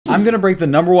I'm gonna break the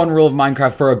 #1 rule of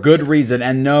Minecraft for a good reason,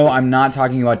 and no, I'm not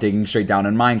talking about digging straight down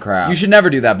in Minecraft. You should never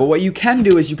do that, but what you can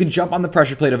do is you can jump on the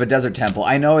pressure plate of a desert temple.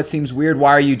 I know it seems weird,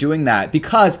 why are you doing that?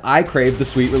 Because I crave the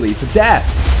sweet release of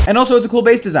death. And also, it's a cool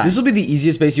base design. This will be the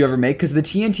easiest base you ever make because the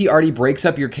TNT already breaks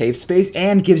up your cave space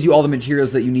and gives you all the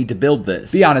materials that you need to build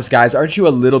this. Be honest, guys, aren't you a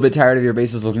little bit tired of your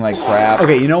bases looking like crap?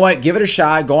 Okay, you know what? Give it a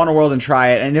shot, go on a world and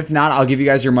try it, and if not, I'll give you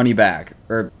guys your money back.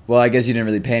 Or, well, I guess you didn't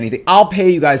really pay anything. I'll pay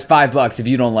you guys $5 if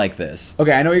you don't like this.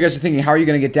 Okay, I know what you guys are thinking. How are you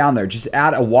gonna get down there? Just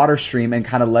add a water stream and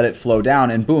kind of let it flow down,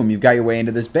 and boom, you've got your way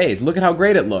into this base. Look at how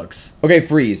great it looks. Okay,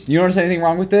 freeze. You notice anything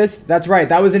wrong with this? That's right,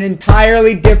 that was an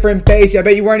entirely different base. I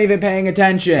bet you weren't even paying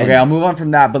attention. Okay, I'll move on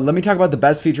from that, but let me talk about the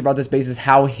best feature about this base is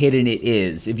how hidden it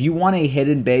is. If you want a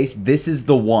hidden base, this is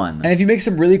the one. And if you make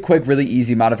some really quick, really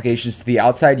easy modifications to the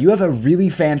outside, you have a really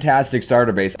fantastic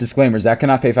starter base. Disclaimer, Zach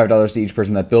cannot pay $5 to each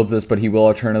person that builds this, but he will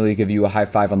eternally give you a high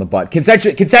five on the butt.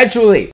 Consensually!